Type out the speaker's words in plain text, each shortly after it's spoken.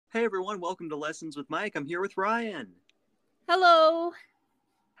Hey everyone, welcome to Lessons with Mike. I'm here with Ryan, Hello.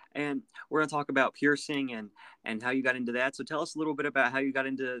 and we're going to talk about piercing and how you got into that. So tell us a little bit about how you got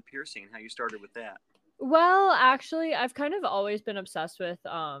into piercing and how you started with that. Well, actually, I've kind of always been obsessed with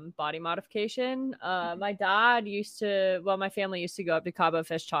body modification. My dad used to, well, my family used to go up to Cabo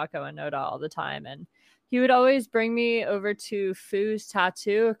Fish Chaco and Noda all the time, and he would always bring me over to Foo's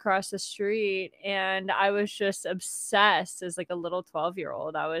Tattoo across the street, and I was just obsessed as like a little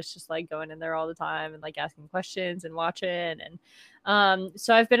 12-year-old. I was just like going in there all the time and like asking questions and watching, and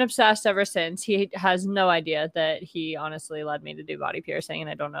so I've been obsessed ever since. He has no idea that he honestly led me to do body piercing, and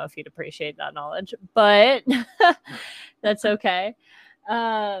I don't know if he'd appreciate that knowledge, but that's okay.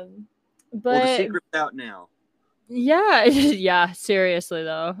 Um, Well, the but secret's out now. yeah, yeah, seriously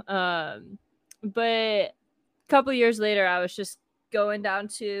though. But a couple years later, I was just going down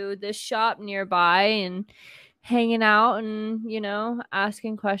to this shop nearby and hanging out and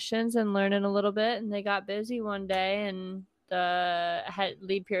asking questions and learning a little bit, and they got busy one day, and the head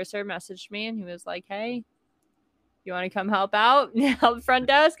lead piercer messaged me and he was like, hey, you want to come help out? Help front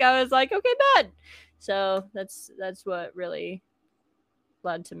desk. I was like, okay, bet. So that's what really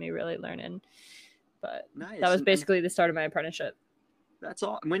led to me really learning, but that Nice. was And basically the start of my apprenticeship. that's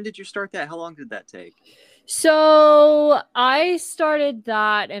all. When did you start that? How long did that take? So I started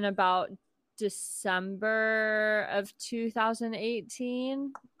that in about December of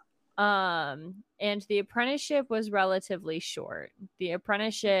 2018. And the apprenticeship was relatively short. The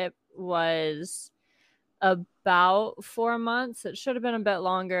apprenticeship was about 4 months. It should have been a bit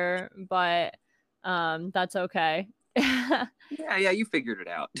longer, but that's okay. Yeah, you figured it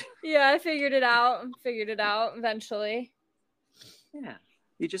out. Yeah, I figured it out. Figured it out eventually. Yeah,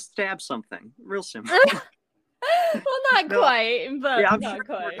 you just stab something. Real simple. Well, not No, quite, yeah, but I'm sure not it's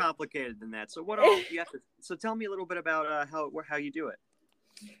more quite. complicated than that. So what all you have to? So tell me a little bit about how you do it.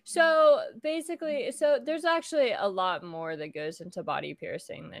 So basically, so there's actually a lot more that goes into body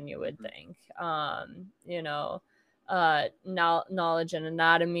piercing than you would Mhm. think. Knowledge and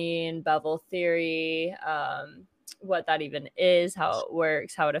anatomy and bevel theory, what that even is, how it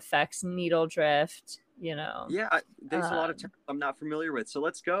works, how it affects needle drift. Yeah, there's a lot of terms Um, I'm not familiar with. So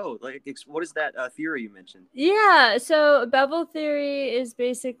let's go. Like, what is that theory you mentioned? yeah. So bevel theory is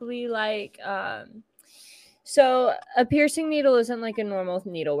basically like so a piercing needle isn't like a normal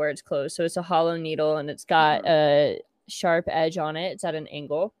needle where it's closed. So it's a hollow needle and it's got Mhm. a sharp edge on it. It's at an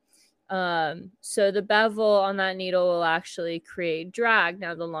angle. So the bevel on that needle will actually create drag.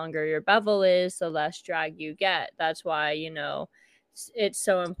 Now, the longer your bevel is, the less drag you get. That's why, it's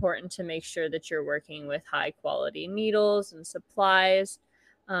so important to make sure that you're working with high quality needles and supplies,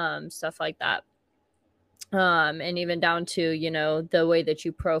 stuff like that. And even down to, the way that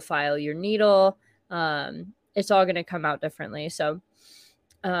you profile your needle. It's all going to come out differently. So,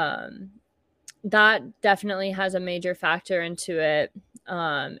 um, that definitely has a major factor into it.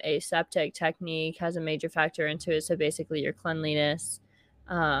 Aseptic technique has a major factor into it. So basically, your cleanliness,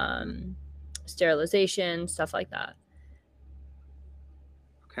 um, sterilization, stuff like that.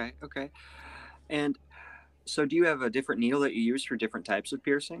 Okay, okay. And so, do you have a different needle that you use for different types of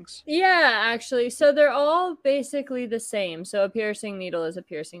piercings? Yeah, actually. So they're all basically the same. So a piercing needle is a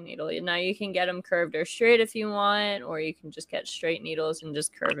piercing needle. Now you can get them curved or straight if you want, or you can just get straight needles and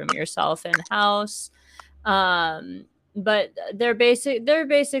just curve them yourself in house. But they're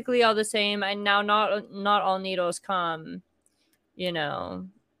basically all the same. And now not all needles come, you know,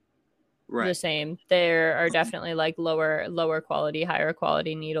 the Right. same. There are definitely like lower quality, higher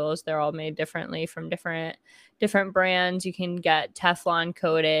quality needles. They're all made differently from different brands. You can get Teflon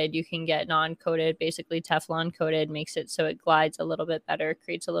coated, you can get non-coated. Basically Teflon coated makes it so it glides a little bit better,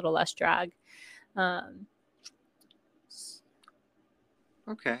 creates a little less drag. Um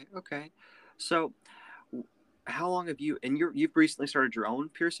Okay, okay. So, how long have you and you've recently started your own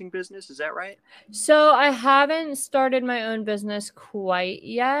piercing business? Is that right? so I haven't started my own business quite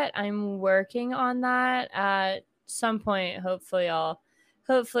yet. I'm working on that. At some point hopefully I'll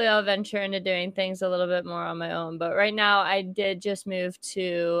venture into doing things a little bit more on my own. But right now, I did just move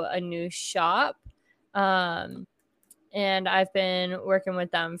to a new shop. Um, and I've been working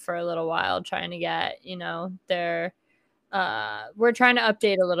with them for a little while, trying to get, their, we're trying to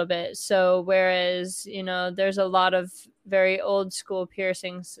update a little bit. So, whereas, there's a lot of very old school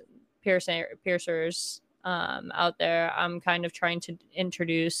piercers out there, I'm kind of trying to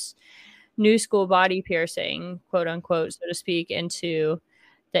introduce new school body piercing, quote unquote, so to speak, into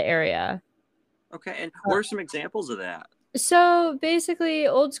the area. Okay. And Uh, what are some examples of that? so basically,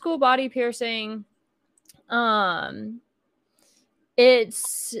 old school body piercing, um,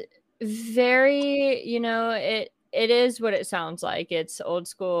 it's very, it is what it sounds like. It's old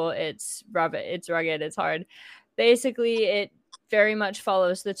school, it's rugged, it's hard. Basically, it very much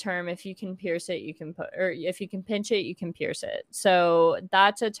follows the term, if you can pierce it, you can put, or if you can pinch it, you can pierce it. So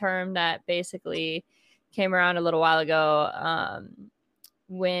that's a term that basically came around a little while ago,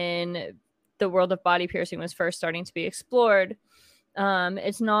 when the world of body piercing was first starting to be explored.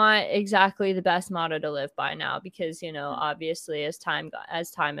 It's not exactly the best motto to live by now, because, you know, obviously as time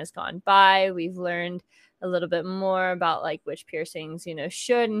has gone by, we've learned a little bit more about like which piercings, you know,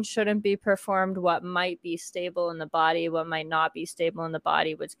 should and shouldn't be performed, what might be stable in the body, what might not be stable in the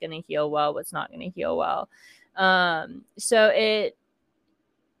body, what's going to heal well, what's not going to heal well.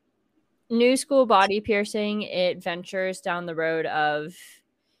 New school body piercing, it ventures down the road of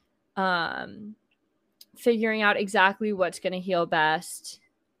figuring out exactly what's going to heal best,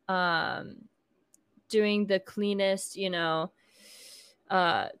 doing the cleanest, you know,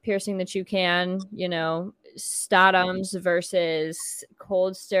 piercing that you can, you know, statums versus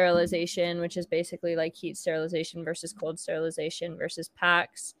cold sterilization, which is basically like heat sterilization versus cold sterilization versus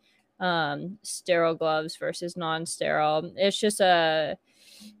packs, sterile gloves versus non-sterile. It's just a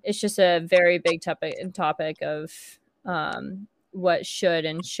very big topic of what should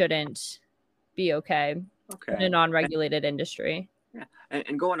and shouldn't be okay in a non-regulated industry. Yeah.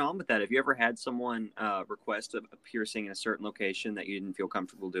 And going on with that, have you ever had someone request a piercing in a certain location that you didn't feel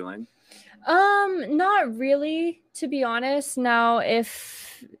comfortable doing? Not really, to be honest. Now,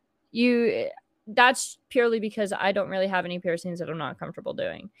 that's purely because I don't really have any piercings that I'm not comfortable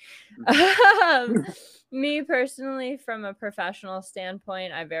doing. Me personally, from a professional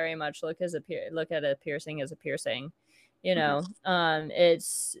standpoint, I very much look at a piercing as a piercing. You know,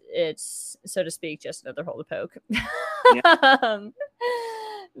 it's so to speak, just another hole to poke.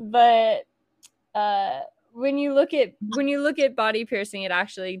 But when you look at body piercing, it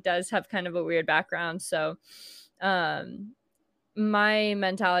actually does have kind of a weird background. So my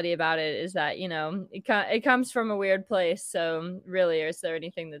mentality about it is that, you know, it comes from a weird place. So really, is there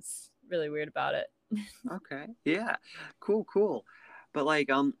anything that's really weird about it? Okay. Yeah. Cool. But like,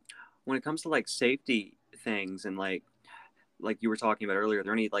 when it comes to like safety things and like you were talking about earlier, are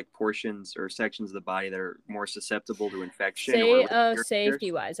there any like portions or sections of the body that are more susceptible to infection?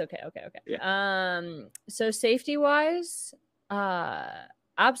 Safety wise. Okay. Yeah. So safety wise,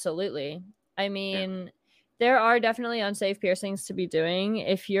 absolutely. I mean, there are definitely unsafe piercings to be doing.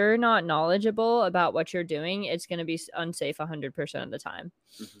 If you're not knowledgeable about what you're doing, it's going to be unsafe 100% of the time.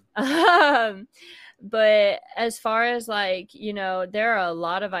 But as far as like, you know, there are a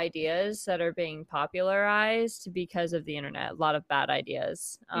lot of ideas that are being popularized because of the internet, a lot of bad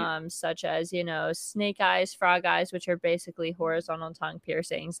ideas, such as, you know, snake eyes, frog eyes, which are basically horizontal tongue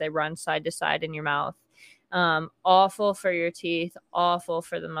piercings. They run side to side in your mouth. Awful for your teeth, awful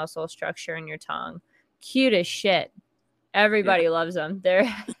for the muscle structure in your tongue. Cute as shit. Everybody loves them.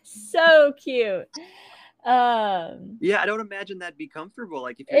 They're so cute. I don't imagine that'd be comfortable.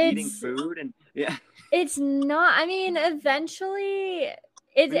 Like if you're eating food and it's not. I mean, eventually,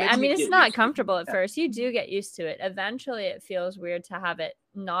 it's not comfortable at first. You do get used to it. Eventually, it feels weird to have it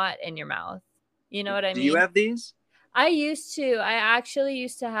not in your mouth. You know what I mean? Do you have these? I used to. I actually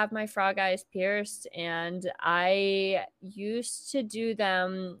used to have my frog eyes pierced, and I used to do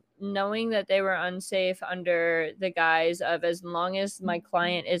them knowing that they were unsafe under the guise of, as long as my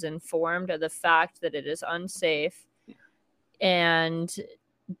client is informed of the fact that it is unsafe and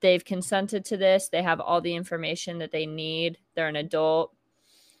they've consented to this, they have all the information that they need, they're an adult.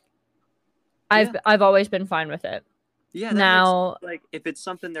 I've always been fine with it. Yeah. Now, like if it's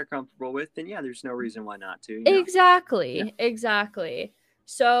something they're comfortable with, then there's no reason why not to. Exactly.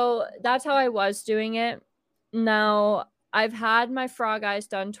 So that's how I was doing it. Now, I've had my frog eyes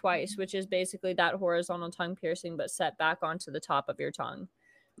done twice, which is basically that horizontal tongue piercing, but set back onto the top of your tongue.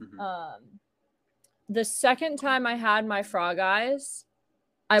 The second time I had my frog eyes,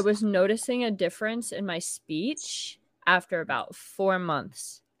 I was noticing a difference in my speech after about 4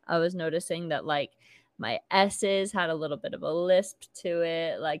 months. I was noticing that like my S's had a little bit of a lisp to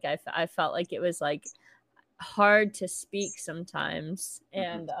it. Like I felt like it was like hard to speak sometimes.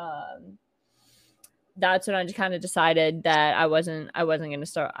 And that's when I just kind of decided that I wasn't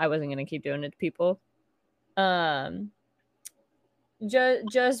going to keep doing it to people.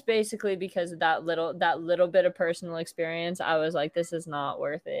 Just basically because of that little bit of personal experience. I was like, this is not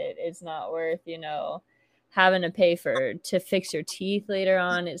worth it. It's not worth, you know, having to pay to fix your teeth later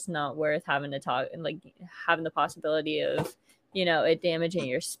on. It's not worth having to talk and like having the possibility of, you know, it damaging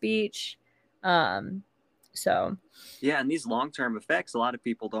your speech. So and these long-term effects, a lot of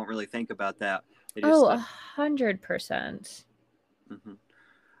people don't really think about that. 100%.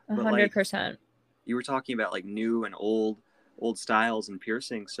 100%. you were talking about like new and old styles and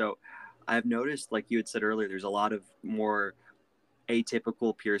piercing. So I've noticed, like you had said earlier, there's a lot of more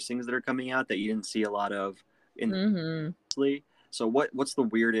atypical piercings that are coming out that you didn't see a lot of in Mm-hmm. the. So what's the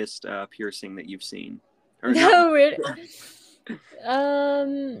weirdest piercing that you've seen? Or not? No, weird.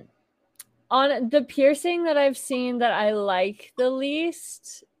 On the piercing that I've seen that I like the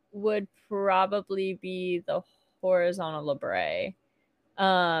least would probably be the horizontal labrae.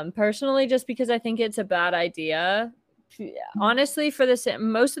 Personally, just because I think it's a bad idea. Honestly, for the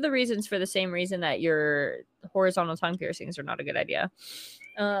most of the reasons for the same reason that your horizontal tongue piercings are not a good idea.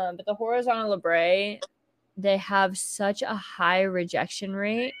 But the horizontal labrae, they have such a high rejection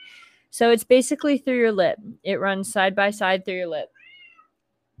rate. So it's basically through your lip. It runs side by side through your lip.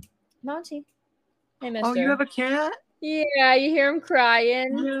 Monty. Hey, mister. Oh, you have a cat? Yeah, you hear him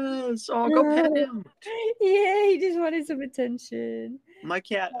crying. Yes. Oh, go pet him. Yeah, he just wanted some attention. My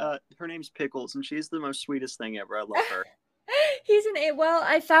cat, her name's Pickles, and she's the most sweetest thing ever. I love her. Well,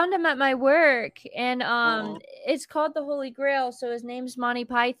 I found him at my work, and Oh. it's called the Holy Grail, so his name's Monty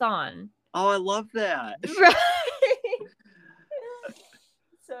Python. Oh, I love that. Right.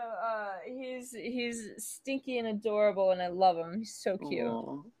 So he's stinky and adorable, and I love him. He's so cute.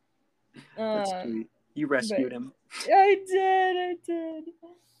 Oh, that's sweet. You rescued him. I did.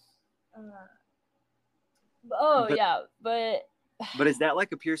 But is that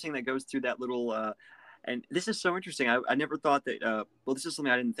like a piercing that goes through that little? And this is so interesting. I never thought that. Well, this is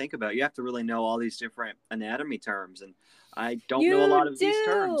something I didn't think about. You have to really know all these different anatomy terms, and I don't know a lot of these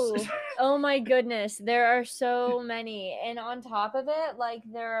terms. Oh my goodness, there are so many, and on top of it, like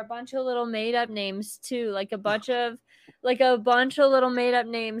there are a bunch of little made up names too, like a bunch of little made up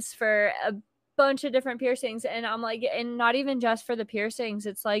names for a bunch of different piercings. And I'm like, and not even just for the piercings,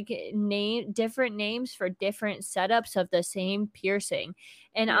 it's like different names for different setups of the same piercing.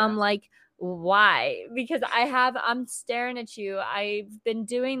 And yeah. I'm like, why? Because I'm staring at you. I've been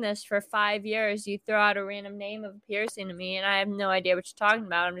doing this for 5 years. You throw out a random name of a piercing to me and I have no idea what you're talking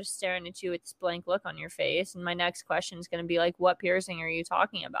about. I'm just staring at you with this blank look on your face. And my next question is going to be like, what piercing are you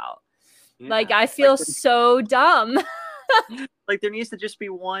talking about? Yeah. Like, I feel so dumb. Like there needs to just be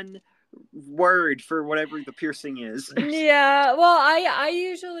one word for whatever the piercing is. Yeah. Well, I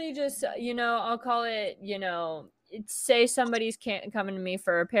usually just, I'll call it, say somebody's coming to me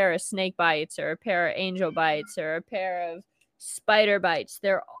for a pair of snake bites or a pair of angel bites or a pair of spider bites.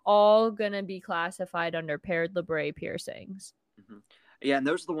 They're all going to be classified under paired labrae piercings. Mm-hmm. Yeah. And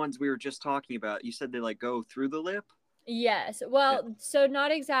those are the ones we were just talking about. You said they like go through the lip? Yes. Well, yeah. So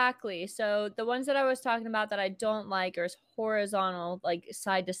not exactly. So the ones that I was talking about that I don't like are horizontal, like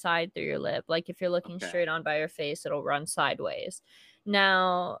side to side through your lip. Like if you're looking straight on by your face, it'll run sideways.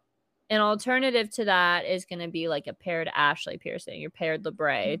 Now, an alternative to that is going to be like a paired Ashley piercing, your paired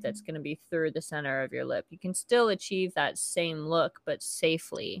labrae that's going to be through the center of your lip. You can still achieve that same look, but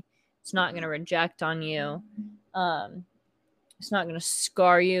safely. It's not going to reject on you. It's not going to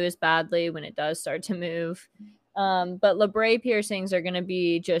scar you as badly when it does start to move. But labrae piercings are going to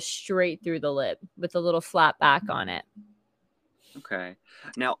be just straight through the lip with a little flat back on it. Okay.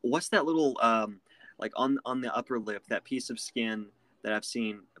 Now, what's that little, like on the upper lip, that piece of skin that I've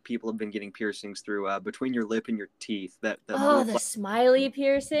seen people have been getting piercings through between your lip and your teeth? The smiley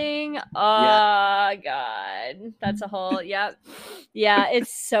piercing. Oh, God. That's a whole, yep. Yeah,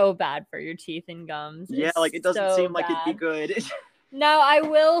 it's so bad for your teeth and gums. Yeah, like it doesn't seem like it'd be good. Now, I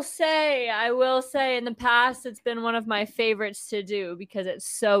will say, in the past, it's been one of my favorites to do because it's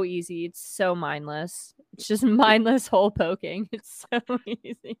so easy. It's so mindless. It's just mindless hole poking. It's so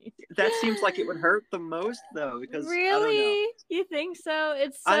easy. That seems like it would hurt the most, though, because really, you think so?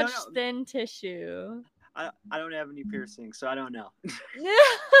 It's such thin tissue. I don't have any piercings, so I don't know.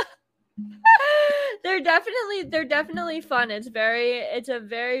 They're definitely fun. It's a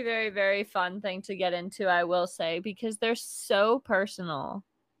very, very, very fun thing to get into, I will say, because they're so personal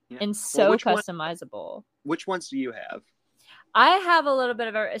and so customizable. Which ones do you have? I have a little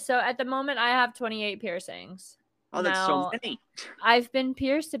bit of so at the moment I have 28 piercings. Oh, that's so many. I've been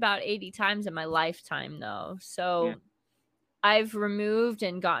pierced about 80 times in my lifetime, though. So I've removed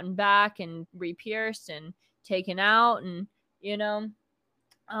and gotten back and re-pierced and taken out, and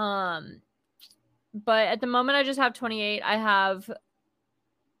but at the moment I just have 28. I have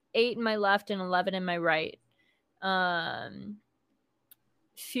 8 in my left and 11 in my right.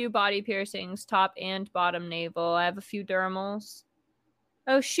 Few body piercings, top and bottom navel. I have a few dermals.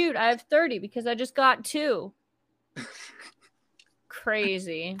 Oh shoot, I have Crazy because I just got 2.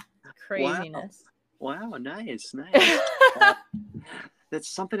 Craziness. Wow, nice. That's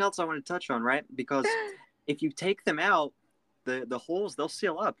something else I want to touch on, right? Because if you take them out, the holes, they'll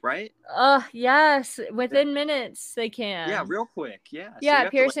seal up, right? Yes, within minutes they Yeah, can. real quick. Yeah. So you Yeah, have to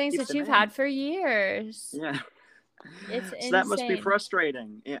like piercings keep that them you've in. had for years. Yeah. It's So that must be insane.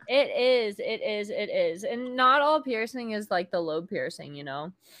 frustrating. Yeah. It is. And not all piercing is like the lobe piercing, you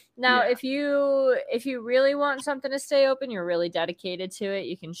know. Now, Yeah. if you really want something to stay open, you're really dedicated to it,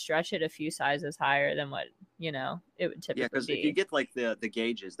 you can stretch it a few sizes higher than what, you know, it would Yeah, typically because if you be. get like the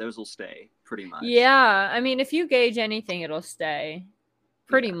gauges, those will stay pretty much. Yeah, I mean, if you gauge anything, it'll stay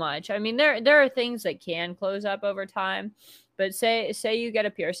pretty Yeah. much. I mean, there are things that can close up over time, but say you get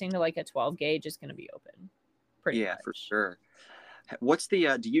a piercing to like a 12 gauge, it's going to be open pretty Yeah, for much. sure. What's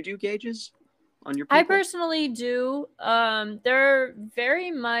the do you do gauges on your I people? personally do. They're very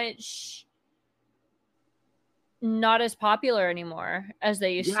much not as popular anymore as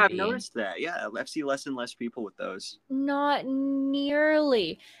they used Yeah, to I've be. noticed that. Yeah, I see less and less people with those. Not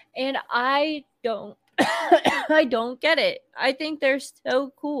nearly. And I don't I don't get it. I think they're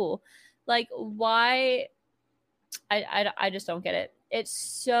so cool. Like why I just don't get it. It's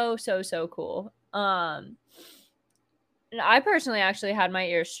so cool. And I personally actually had my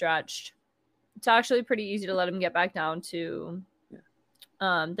ears stretched. It's actually pretty easy to let them get back down to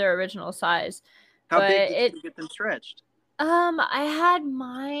Yeah. their original size. How But big did it you get them stretched? I had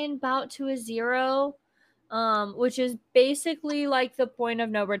mine about to a 0, which is basically like the point of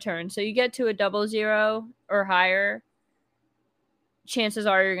no return. So you get to a 00 or higher, chances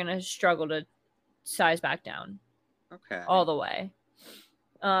are you're gonna struggle to size back down all Okay. the way.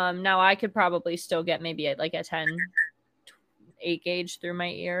 Now I could probably still get maybe at like a 10, 8 gauge through my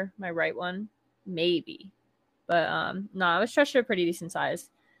ear, my right one, maybe. But no, I was stretched to a pretty decent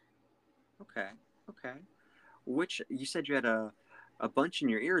size. Okay. Okay. Which you said you had a bunch in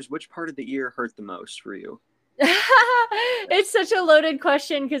your ears. Which part of the ear hurt the most for you? It's such a loaded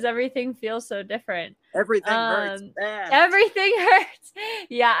question because everything feels so different. Everything hurts Um, bad. Everything hurts.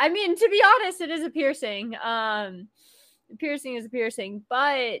 Yeah, I mean, to be honest, it is a piercing. Piercing is a piercing,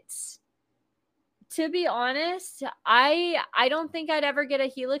 but to be honest, I don't think I'd ever get a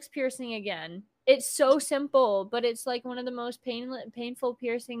helix piercing again. It's so simple, but it's like one of the most painful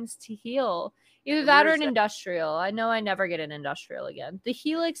piercings to heal. Either that Where or is an that? industrial. I know I never get an industrial again. The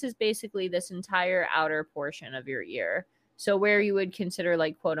helix is basically this entire outer portion of your ear. So where you would consider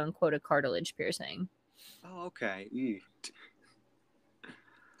like quote unquote a cartilage piercing. Oh, okay. Ew.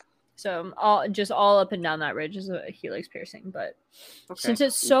 So all up and down that ridge is a helix piercing. But Okay. since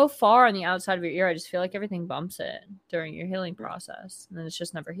it's so far on the outside of your ear, I just feel like everything bumps it during your healing process, and then it's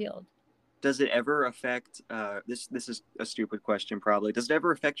just never healed. Does it ever affect this is a stupid question probably. Does it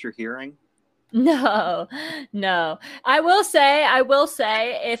ever affect your hearing? No, no. I will say,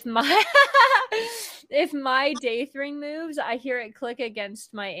 if my if my Daith ring moves, I hear it click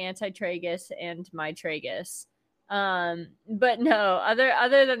against my antitragus and my tragus. But no,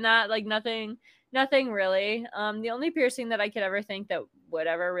 other than that, like nothing really. The only piercing that I could ever think that would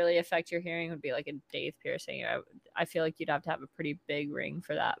ever really affect your hearing would be like a Daith piercing. I feel like you'd have to have a pretty big ring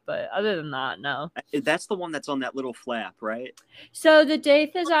for that. But other than that, no. That's the one that's on that little flap, right? So the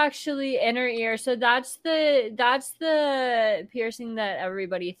Daith is actually inner ear. So that's the piercing that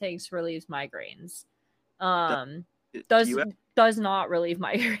everybody thinks relieves migraines. Do, do Does you have, does not relieve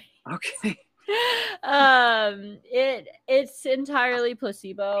migraines. okay. It's entirely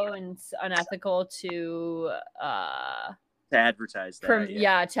placebo and it's unethical to To advertise that,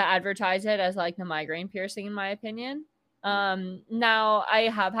 yeah. yeah, to advertise it as like the migraine piercing, in my opinion. Now I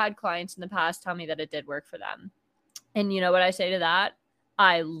have had clients in the past tell me that it did work for them. And you know what I say to that?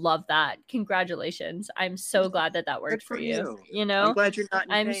 I love that. Congratulations. I'm so glad that that Good worked for for you. you. You I'm know, glad you're not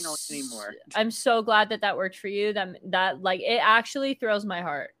in I'm pain anymore. I'm so glad that that worked for you. That like it actually thrills my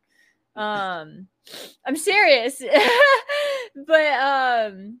heart. I'm serious.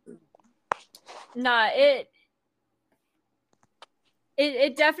 But nah,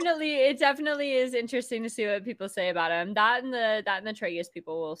 it definitely is interesting to see what people say about him. That and the tragus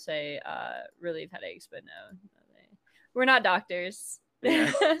people will say relieve headaches, but no, we're not doctors.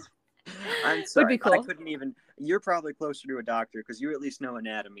 Yeah. I'm Would sorry. be I cool. couldn't even. You're probably closer to a doctor because you at least know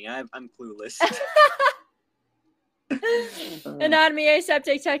anatomy. I'm clueless. Anatomy,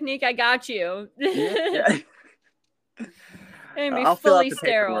 aseptic technique. I got you. Yeah. And be I'll fill out fully the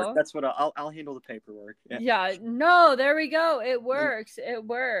paperwork. sterile. That's what I'll handle the paperwork. Yeah. Yeah. No, there we go. It works. It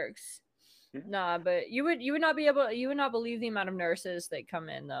works. Yeah. Nah, but you would not be able, you would not believe the amount of nurses that come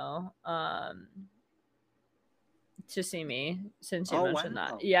in though. To see me since you Oh mentioned wow.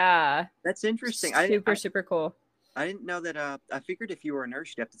 that. Yeah. That's interesting. Super cool. I didn't know that. I figured if you were a nurse,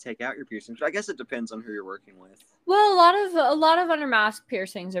 you'd have to take out your piercings. But I guess it depends on who you're working with. Well, a lot of under mask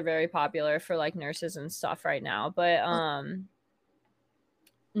piercings are very popular for like nurses and stuff right now. But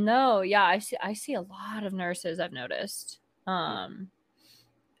No, yeah, I see a lot of nurses, I've noticed. Yeah.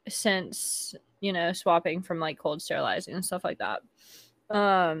 Since, swapping from like cold sterilizing and stuff like that.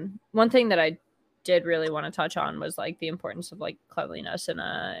 One thing that I did really want to touch on was like the importance of like cleanliness in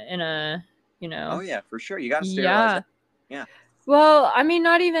a Oh yeah, for sure. You got to sterilize yeah. it. Yeah. Well, I mean,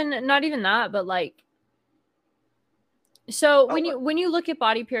 not even that, but like, so Oh when you look at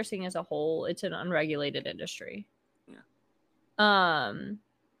body piercing as a whole, it's an unregulated industry. yeah. Um,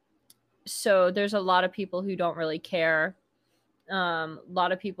 so there's a lot of people who don't really care. A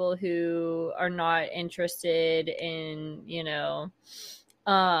lot of people who are not interested in,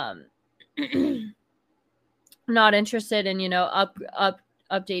 um, not interested in,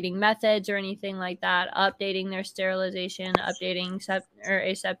 updating methods or anything like that, updating their sterilization, updating or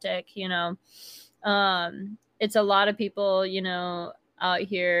aseptic, it's a lot of people, out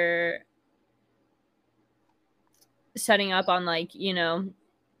here setting up on like,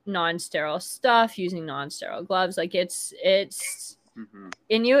 non-sterile stuff, using non-sterile gloves. Like it's Mm-hmm.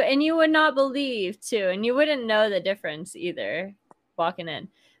 and you would not believe too, and you wouldn't know the difference either walking in.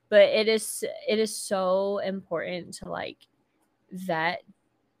 But it is so important to like vet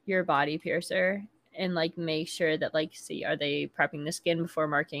your body piercer and like make sure that like, see, are they prepping the skin before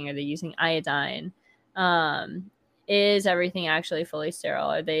marking? Are they using iodine? Is everything actually fully sterile?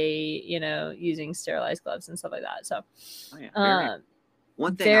 Are they, using sterilized gloves and stuff like that? So Oh yeah. Very.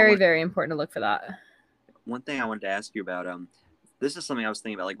 One thing I very, want. very important to look for that. One thing I wanted to ask you about. This is something I was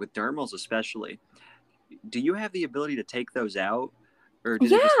thinking about, like with dermals especially. Do you have the ability to take those out, or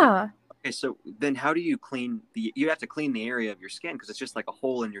does it just? Yeah. Okay, so then how do you clean the? You have to clean the area of your skin because it's just like a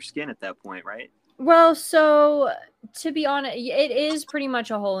hole in your skin at that point, right? Well, so to be honest, it is pretty much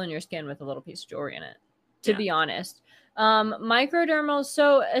a hole in your skin with a little piece of jewelry in it, to Yeah. be honest. Microdermals,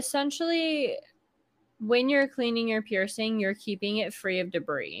 so essentially when you're cleaning your piercing, you're keeping it free of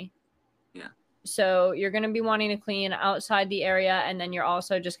debris. Yeah. So you're going to be wanting to clean outside the area, and then you're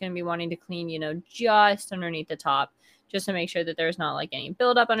also just going to be wanting to clean, just underneath the top, just to make sure that there's not like any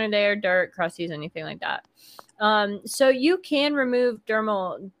buildup under there, dirt, crusties, anything like that. So you can remove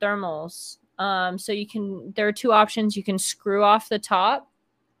dermals. So there are two options. You can screw off the top,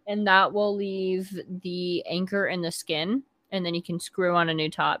 and that will leave the anchor in the skin, and then you can screw on a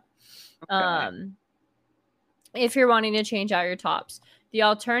new top. Okay. If you're wanting to change out your tops. The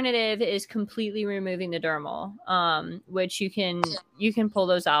alternative is completely removing the dermal, which you can pull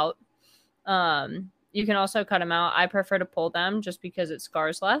those out. You can also cut them out. I prefer to pull them just because it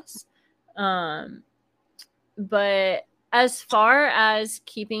scars less. But as far as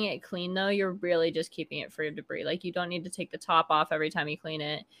keeping it clean, though, you're really just keeping it free of debris. Like, you don't need to take the top off every time you clean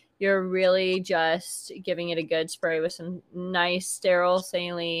it. You're really just giving it a good spray with some nice sterile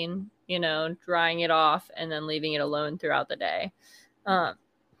saline, drying it off and then leaving it alone throughout the day.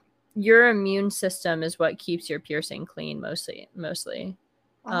 Your immune system is what keeps your piercing clean mostly.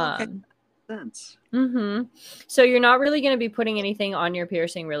 Oh, okay. Sense. So you're not really going to be putting anything on your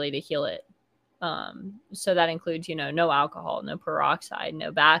piercing really to heal it. So that includes, no alcohol, no peroxide,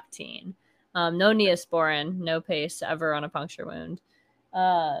 no Bactine, no Neosporin, no paste ever on a puncture wound.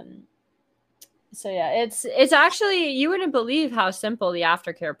 So yeah, it's actually, you wouldn't believe how simple the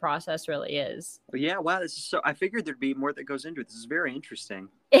aftercare process really is. But yeah, wow, this is so. I figured there'd be more that goes into it. This is very interesting.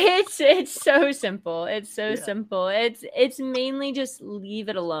 It's so simple. It's so Yeah. simple. It's mainly just leave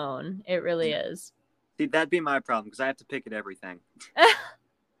it alone. It really is. See, that'd be my problem because I have to pick at everything.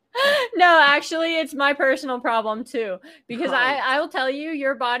 No, actually, it's my personal problem too. Because I will tell you,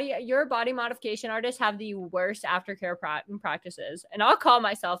 your body modification artists have the worst aftercare practices, and I'll call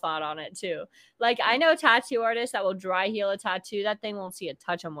myself out on it too. Like, I know tattoo artists that will dry heal a tattoo. That thing won't see a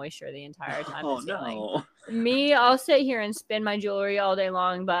touch of moisture the entire time it's healing. No. Me, I'll sit here and spin my jewelry all day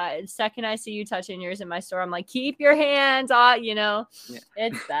long, but the second I see you touching yours in my store, I'm like, keep your hands on. Yeah.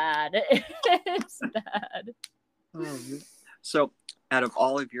 It's bad. It's bad. So, out of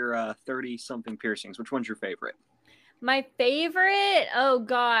all of your 30-something piercings, which one's your favorite? My favorite? Oh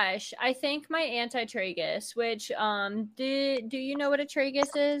gosh, I think my antitragus. Which do you know what a tragus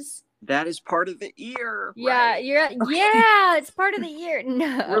is? That is part of the ear. Yeah, right? yeah, it's part of the ear.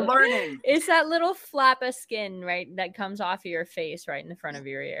 No, We're learning. It's that little flap of skin, right, that comes off of your face, right in the front of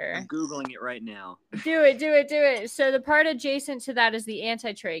your ear. I'm Googling it right now. Do it. So the part adjacent to that is the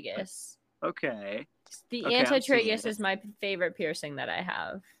antitragus. Okay. The Okay, antitragus is my favorite piercing that I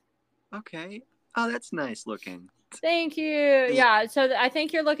have. Okay. Oh, that's nice looking. Thank you. Yeah, so I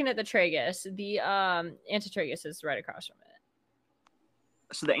think you're looking at the tragus. The antitragus is right across from it.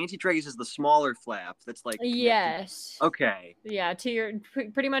 So the antitragus is the smaller flap that's like connected. Yes. Okay. Yeah, to your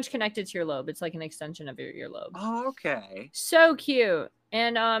pretty much connected to your lobe. It's like an extension of your earlobe. Oh, okay. So cute.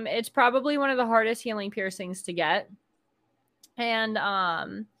 And it's probably one of the hardest healing piercings to get. And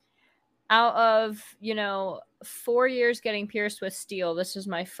out of, 4 years getting pierced with steel, this was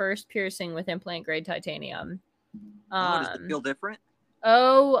my first piercing with implant grade titanium. Oh, does it feel different?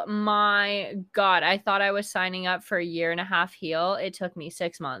 Oh my God. I thought I was signing up for a 1.5 year heal. It took me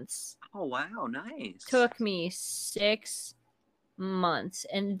 6 months. Oh, wow. Nice. Took me 6 months.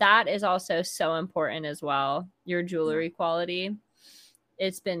 And that is also so important as well. Your jewelry quality.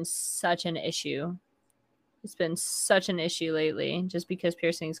 It's been such an issue. It's been such an issue lately just because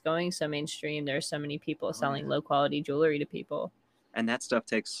piercing's going so mainstream. There's so many people selling low quality jewelry to people. And that stuff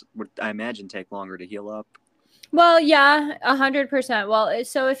would I imagine, take longer to heal up. Well, yeah, 100%. Well,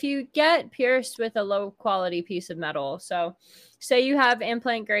 so if you get pierced with a low quality piece of metal, so say you have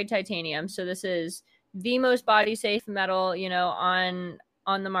implant grade titanium, so this is the most body safe metal,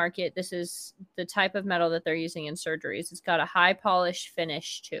 on the market. This is the type of metal that they're using in surgeries. It's got a high polish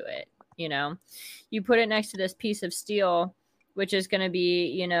finish to it. You put it next to this piece of steel, which is going to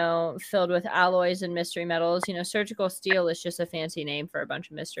be, filled with alloys and mystery metals. Surgical steel is just a fancy name for a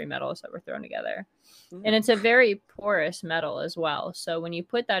bunch of mystery metals that were thrown together. And it's a very porous metal as well. So when you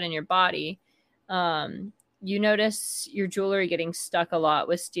put that in your body, you notice your jewelry getting stuck a lot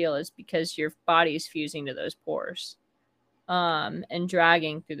with steel is because your body's fusing to those pores and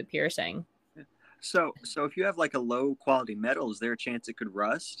dragging through the piercing. So if you have like a low quality metal, is there a chance it could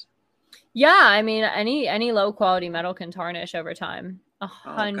rust? Yeah, I mean, any low quality metal can tarnish over time.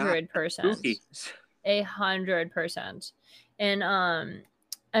 100%. 100%. And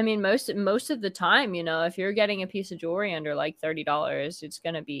I mean, most of the time, if you're getting a piece of jewelry under like $30, it's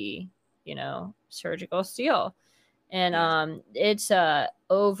gonna be, surgical steel. And it's a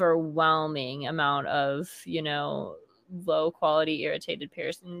overwhelming amount of, low quality irritated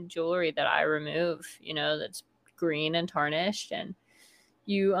piercing jewelry that I remove, that's green and tarnished. And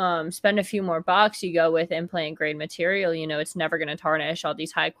you spend a few more bucks, you go with implant grade material, it's never going to tarnish. All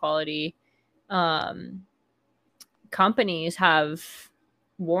these high quality companies have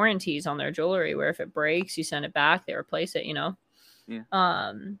warranties on their jewelry where if it breaks, you send it back, they replace it,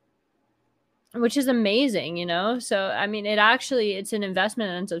 which is amazing, so I mean, it's an investment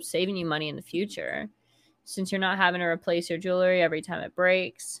that ends up saving you money in the future, since you're not having to replace your jewelry every time it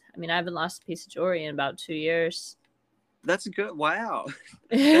breaks. I mean, I haven't lost a piece of jewelry in about 2 years. That's good. Wow.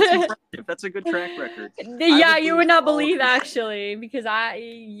 That's impressive. That's a good track record. Yeah, you would not believe, actually, because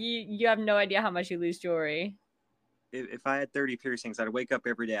you have no idea how much you lose jewelry. If I had 30 piercings, I'd wake up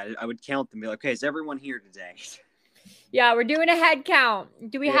every day. I would count them and be like, okay, is everyone here today? Yeah, we're doing a head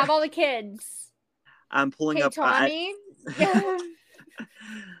count. Do we have all the kids? I'm pulling up. Tommy?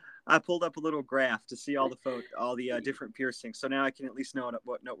 I pulled up a little graph to see all the different piercings. So now I can at least know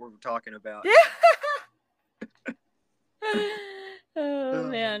what we're talking about. Oh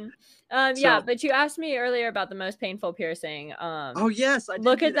man. Yeah, but you asked me earlier about the most painful piercing. Oh yes, I did.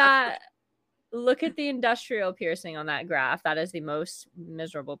 Look at that. Look at the industrial piercing on that graph. That is the most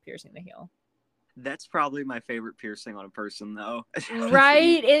miserable piercing to heal. That's probably my favorite piercing on a person, though.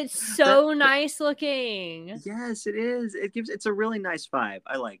 Right? It's so nice looking. Yes, it is. It's a really nice vibe.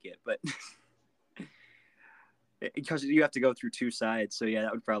 I like it, but because you have to go through two sides, so yeah,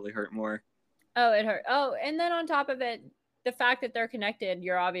 that would probably hurt more. Oh, it hurt. Oh, and then on top of it, the fact that they're connected,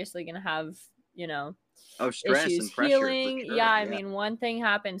 you're obviously going to have, stress issues and pressure. Healing. Sure. Yeah, I mean, one thing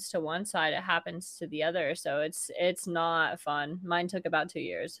happens to one side, it happens to the other. So it's not fun. Mine took about 2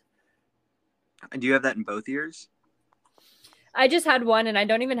 years. And do you have that in both ears? I just had one, and I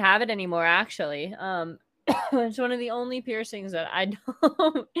don't even have it anymore, actually. It's one of the only piercings that I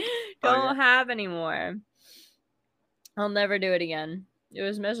don't have anymore. I'll never do it again. It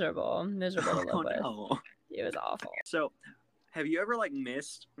was miserable to live with. No. It was awful. So, have you ever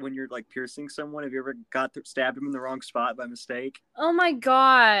missed when you're piercing someone? Have you ever stabbed them in the wrong spot by mistake? Oh my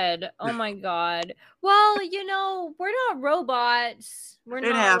god! Well, we're not robots.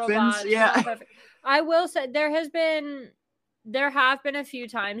 It happens. Robots. Yeah. I will say there have been a few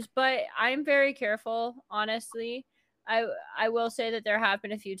times, but I'm very careful. Honestly, I will say that there have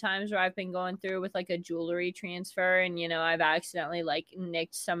been a few times where I've been going through with a jewelry transfer, and I've accidentally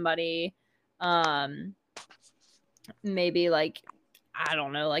nicked somebody. Maybe I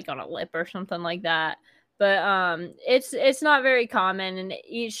don't know, on a lip or something like that. But it's not very common, and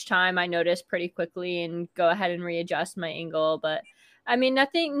each time I notice pretty quickly and go ahead and readjust my angle. But I mean,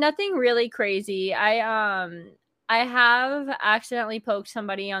 nothing really crazy. I have accidentally poked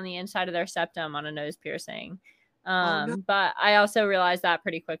somebody on the inside of their septum on a nose piercing. Oh no. But I also realized that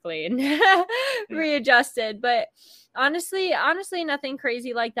pretty quickly and Yeah. readjusted. But honestly, nothing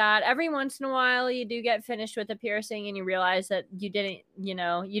crazy like that. Every once in a while, you do get finished with a piercing and you realize that you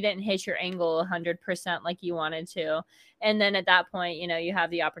didn't hit your angle 100% like you wanted to. And then at that point, you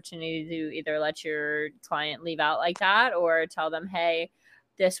have the opportunity to either let your client leave out like that or tell them, hey,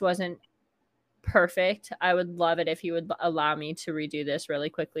 this wasn't perfect. I would love it if you would allow me to redo this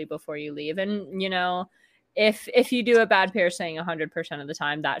really quickly before you leave. And if you do a bad piercing 100% of the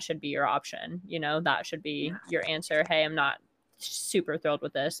time, that should be your option. That should be Yeah. your answer. Hey, I'm not super thrilled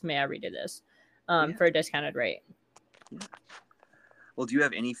with this. May I redo this Yeah. for a discounted rate? Yeah. Well, do you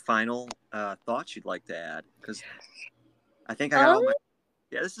have any final thoughts you'd like to add? Because I think I got all my.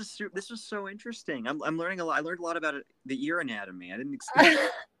 Yeah, this was so interesting. I'm learning a lot. I learned a lot about the ear anatomy. I didn't expect.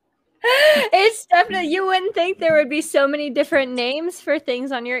 It's definitely, you wouldn't think there would be so many different names for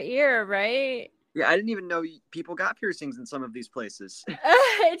things on your ear, right? Yeah, I didn't even know people got piercings in some of these places.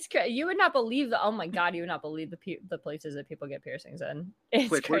 It's crazy. You would not believe oh my god, you would not believe the places that people get piercings in. It's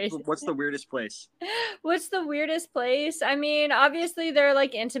Quick, crazy. what's the weirdest place? What's the weirdest place? I mean, obviously they're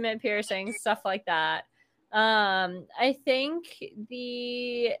like intimate piercings, stuff like that. I think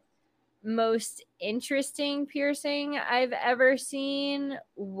the most interesting piercing I've ever seen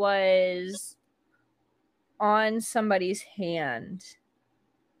was on somebody's hand.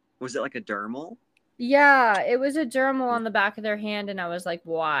 Was it like a dermal? Yeah, it was a dermal on the back of their hand, and I was like,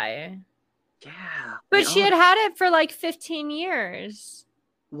 why? Yeah. But she had it for like 15 years.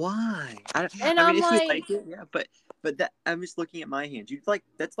 Why? I And mean, I'm if you like, like it, yeah. But that I'm just looking at my hands.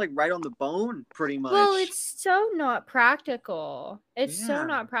 That's like right on the bone, pretty well, much. it's so not practical. It's so Yeah.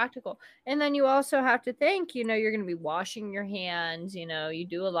 not practical. And then you also have to think, you're going to be washing your hands. You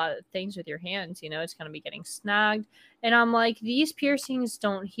do a lot of things with your hands. It's going to be getting snagged. And I'm like, these piercings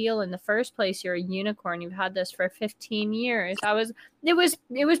don't heal in the first place. You're a unicorn. You've had this for 15 years. It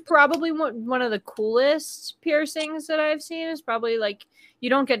was probably one of the coolest piercings that I've seen. It's probably like, you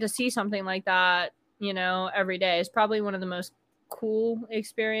don't get to see something like that, every day. It's probably one of the most cool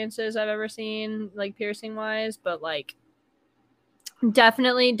experiences I've ever seen, like piercing wise, but like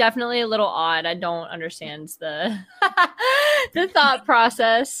definitely a little odd. I don't understand the the thought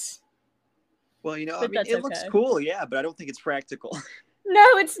process. Well, I But mean, that's it looks okay. cool, yeah, but I don't think it's practical. No,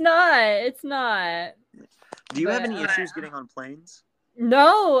 it's not. It's not. Do you have But any issues getting on planes?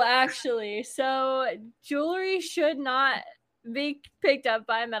 no, actually. So jewelry should not be picked up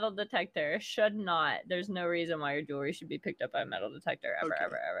by a metal detector. Should not. There's no reason why your jewelry should be picked up by a metal detector ever, Okay.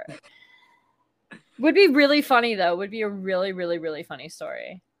 ever. Would be really funny though. Would be a really, really, really funny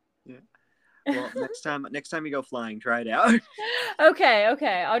story. Yeah. Well, next time you go flying, try it out. Okay.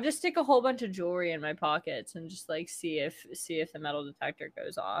 I'll just stick a whole bunch of jewelry in my pockets and just like see if the metal detector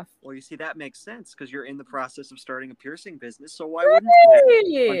goes off. Well, you see, that makes sense because you're in the process of starting a piercing business. So why wouldn't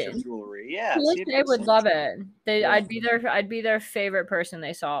you have a bunch of jewelry? Yeah, see, They would love it. Yeah. I'd be their favorite person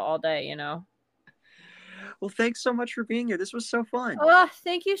they saw all day. Well, thanks so much for being here. This was so fun. Oh,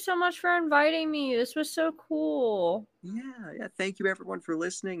 thank you so much for inviting me. This was so cool. Yeah. Thank you, everyone, for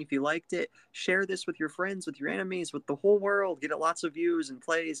listening. If you liked it, share this with your friends, with your enemies, with the whole world. Get it lots of views and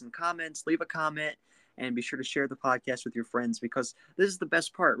plays and comments. Leave a comment. And be sure to share the podcast with your friends because this is the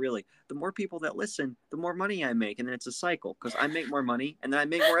best part, really. The more people that listen, the more money I make. And then it's a cycle because I make more money and then I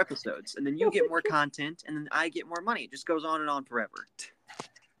make more episodes. And then you get more content and then I get more money. It just goes on and on forever.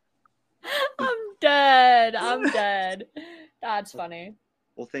 I'm dead. That's funny.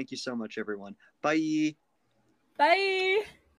 Well, thank you so much, everyone. Bye. Bye.